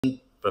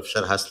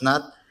Professor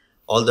Hasnath,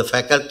 all the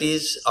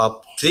faculties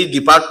of 3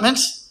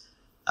 departments,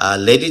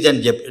 ladies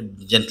and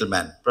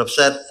gentlemen.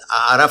 Professor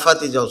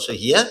Arafat is also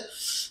here.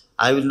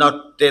 I will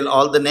not tell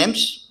all the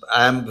names.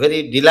 I am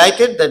very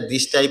delighted that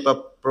this type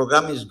of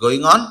program is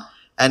going on,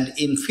 and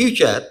in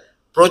future,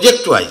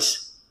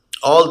 project-wise,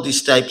 all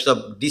these types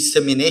of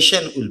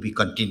dissemination will be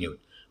continued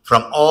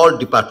from all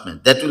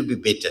departments. That will be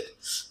better.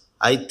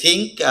 I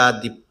think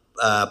the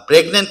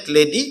pregnant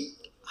lady,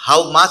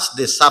 how much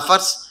they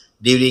suffers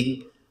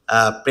during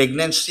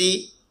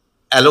pregnancy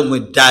along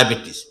with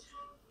diabetes.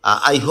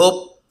 I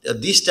hope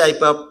this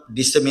type of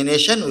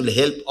dissemination will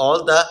help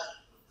all the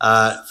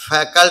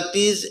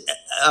faculties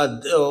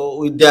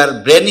with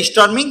their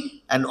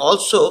brainstorming, and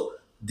also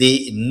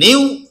the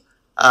new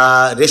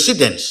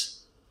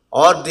residents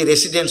or the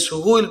residents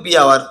who will be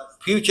our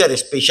future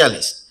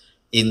specialists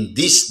in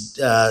these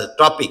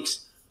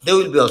topics. They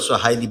will be also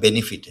highly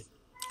benefited.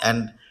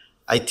 And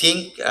I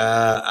think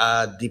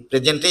the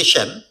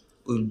presentation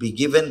will be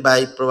given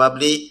by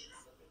probably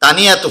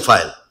Tania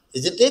Tufail,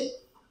 isn't it?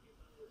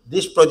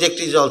 This project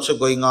is also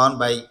going on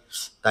by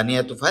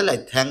Tania Tufail. I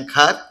thank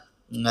her.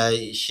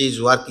 She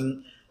is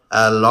working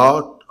a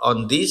lot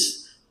on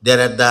this. There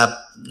are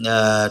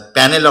the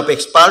panel of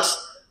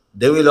experts.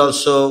 They will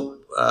also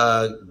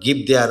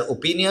give their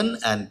opinion,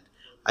 and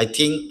I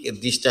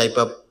think this type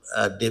of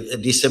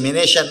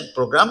dissemination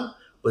program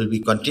will be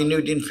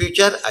continued in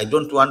future. I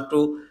don't want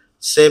to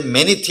say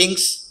many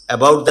things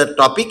about the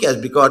topic, as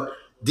because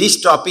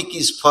this topic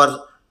is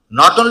for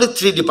not only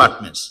 3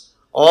 departments,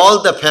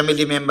 all the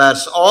family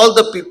members, all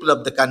the people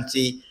of the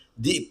country,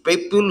 the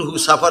people who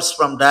suffers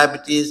from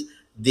diabetes,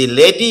 the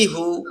lady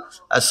who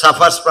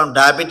suffers from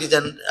diabetes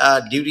and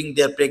during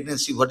their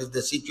pregnancy, what is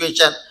the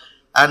situation,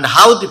 and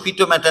how the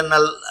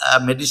fetal-maternal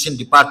medicine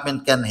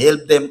department can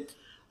help them.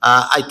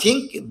 I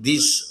think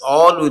this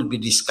all will be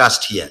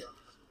discussed here.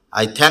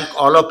 I thank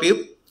all of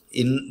you.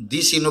 In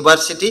this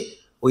university,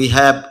 we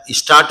have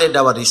started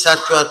our research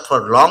work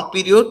for a long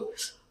period.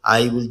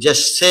 I will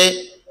just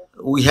say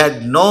we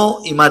had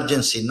no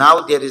emergency.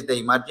 Now there is the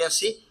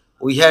emergency.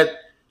 We had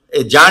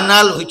a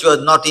journal which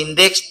was not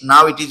indexed.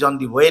 Now it is on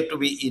the way to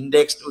be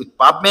indexed with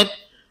PubMed.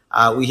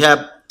 We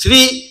have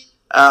 3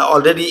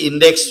 already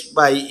indexed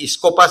by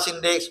Scopus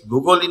Index,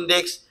 Google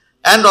Index,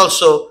 and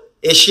also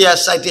Asia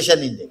Citation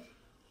Index.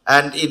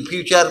 And in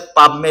future,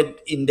 PubMed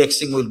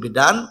indexing will be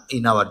done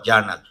in our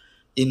journal.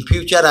 In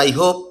future, I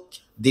hope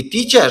the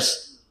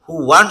teachers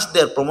who wants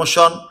their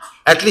promotion,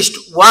 at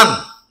least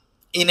one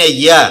in a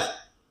year,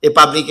 a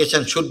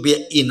publication should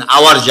be in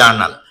our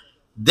journal.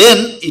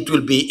 Then it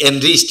will be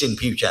enriched in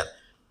future.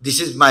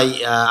 This is my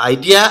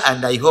idea,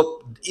 and I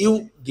hope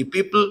you, the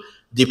people,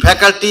 the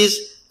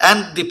faculties,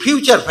 and the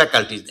future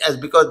faculties, as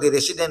because the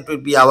resident will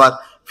be our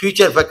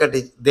future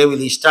faculties, they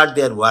will start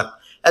their work.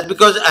 As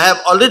because I have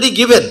already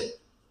given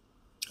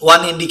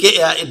one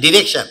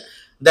direction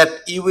that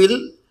you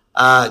will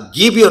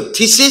give your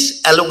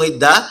thesis along with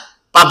the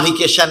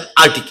publication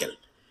article,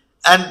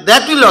 and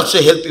that will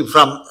also help you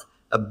from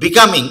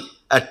becoming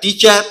a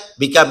teacher,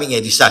 becoming a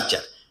researcher.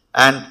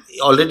 And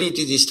already it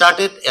is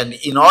started, and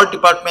in all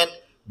departments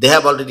they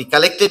have already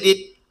collected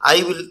it.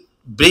 I will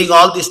bring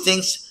all these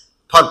things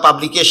for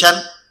publication.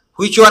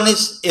 Which one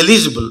is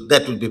eligible,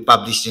 that will be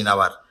published in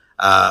our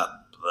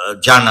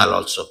journal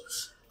also.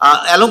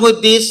 Along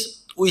with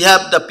this, we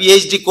have the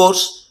PhD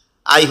course.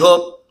 I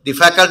hope the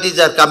faculties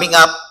are coming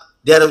up.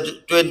 There are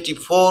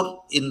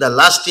 24 in the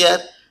last year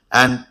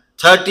and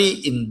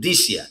 30 in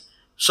this year.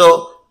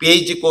 So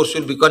PhD course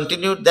will be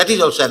continued. That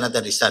is also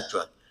another research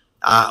work.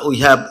 We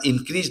have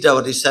increased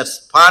our research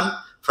fund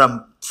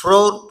from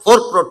 4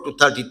 crore to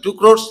 32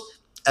 crores,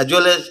 as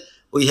well as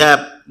we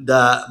have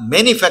the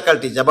many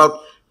faculties,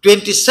 about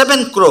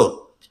 27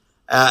 crore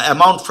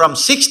amount from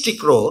 60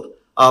 crore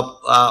of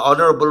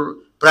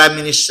Honorable Prime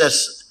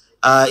Minister's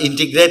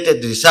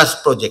integrated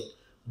research project.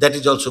 That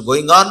is also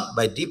going on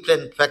by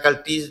different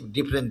faculties,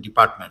 different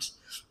departments.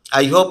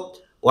 I hope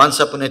once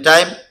upon a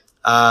time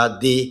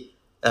the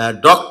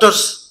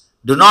doctors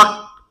do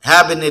not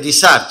have any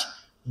research.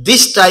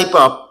 This type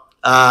of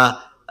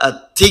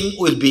thing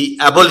will be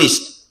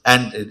abolished,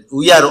 and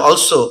we are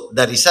also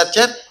the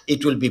researcher.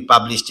 It will be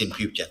published in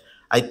future.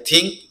 I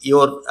think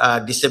your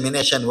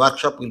dissemination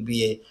workshop will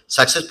be a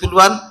successful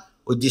one.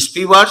 With these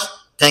few words,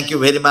 thank you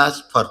very much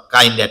for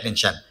kind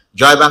attention.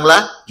 Joy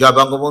Bangla, Joy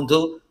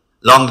Bangabandhu,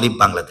 long live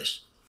Bangladesh.